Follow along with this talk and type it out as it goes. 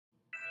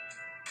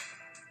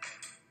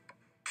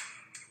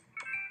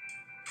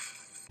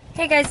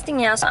Hey guys, it's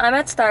Danielle. So I'm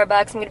at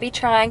Starbucks. I'm going to be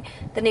trying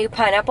the new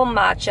pineapple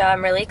matcha.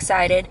 I'm really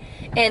excited.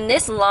 And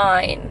this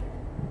line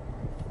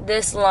at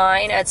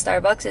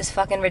Starbucks is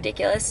fucking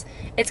ridiculous.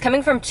 It's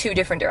coming from two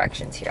different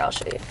directions. Here, I'll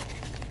show you.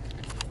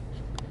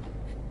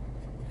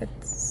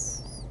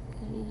 It's,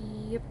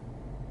 yep,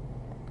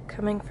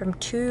 coming from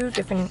two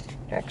different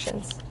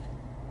directions.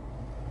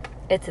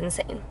 It's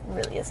insane. It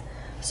really is.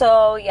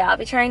 So yeah, I'll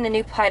be trying the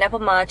new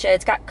pineapple matcha.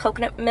 It's got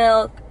coconut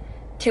milk,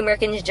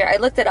 turmeric, and ginger. I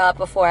looked it up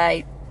before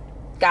I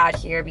got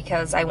here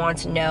because I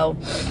wanted to know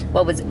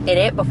what was in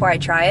it before I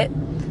try it.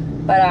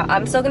 But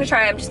I'm still gonna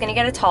try it. I'm just gonna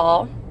get a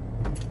tall.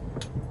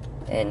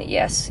 And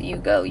yes, you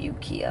go, you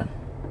Kia.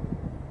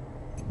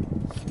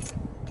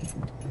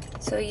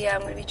 So yeah,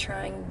 I'm gonna be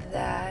trying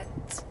that.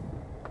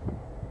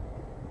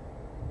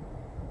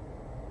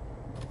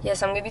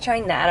 Yes, I'm gonna be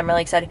trying that. I'm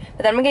really excited.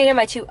 But then I'm gonna get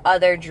my two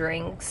other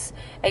drinks.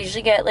 I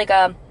usually get like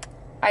a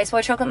ice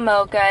white chocolate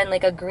mocha and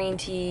like a green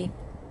tea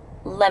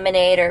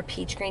lemonade or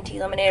peach green tea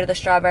lemonade or the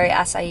strawberry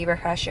acai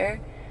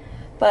refresher.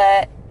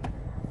 But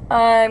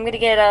I'm gonna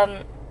get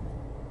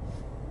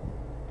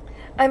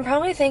I'm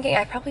probably thinking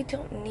I probably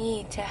don't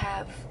need to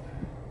have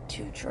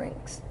two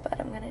drinks, but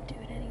I'm gonna do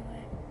it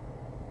anyway.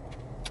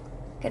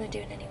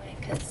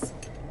 Because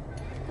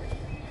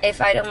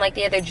if I don't like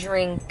the other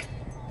drink,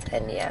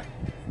 then yeah.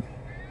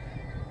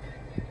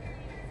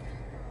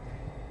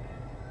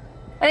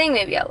 I think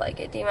maybe I'll like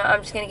it.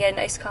 I'm just gonna get an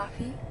iced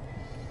coffee.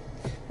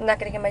 I'm not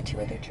gonna get my two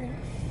other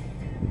drinks.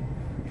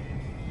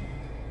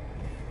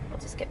 I'll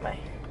just get my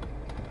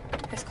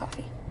iced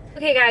coffee.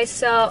 Okay guys,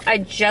 so I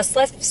just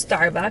left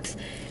Starbucks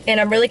and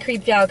I'm really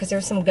creeped out because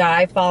there's some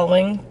guy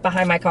following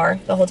behind my car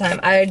the whole time.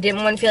 I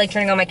didn't want to feel like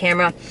turning on my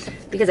camera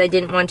because I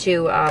didn't want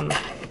to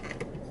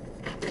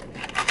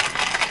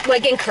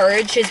like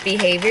encourage his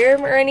behavior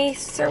or any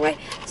sort of way.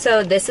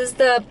 So this is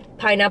the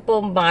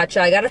pineapple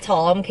matcha. I got a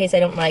tall in case I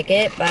don't like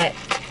it, but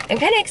I'm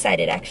kind of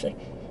excited actually.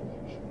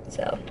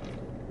 So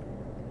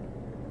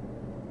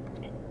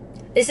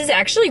this is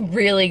actually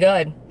really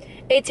good.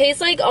 It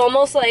tastes like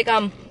almost like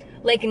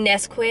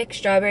Nesquik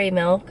strawberry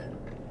milk.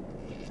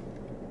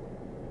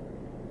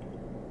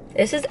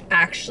 This is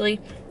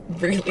actually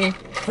really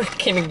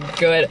freaking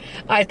good.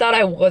 I thought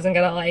I wasn't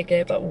gonna like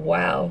it, but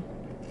wow.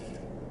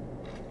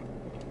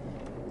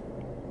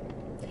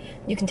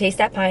 You can taste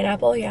that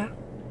pineapple, yeah.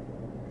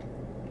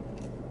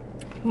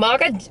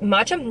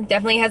 Matcha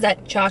definitely has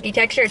that chalky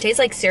texture. It tastes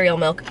like cereal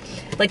milk.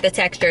 Like the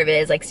texture of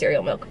it is like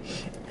cereal milk.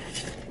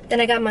 Then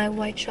I got my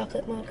white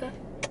chocolate mocha.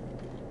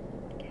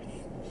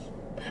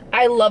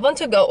 I love on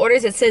to-go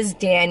orders, it says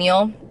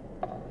Daniel.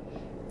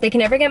 They can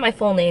never get my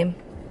full name.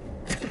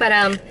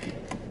 But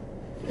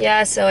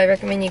yeah, so I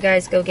recommend you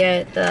guys go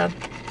get the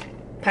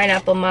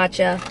pineapple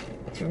matcha.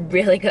 It's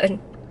really good.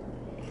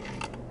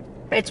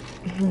 It's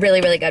really,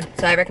 really good.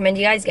 So I recommend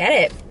you guys get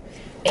it.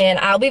 And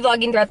I'll be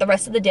vlogging throughout the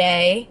rest of the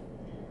day.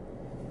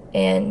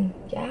 And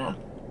yeah.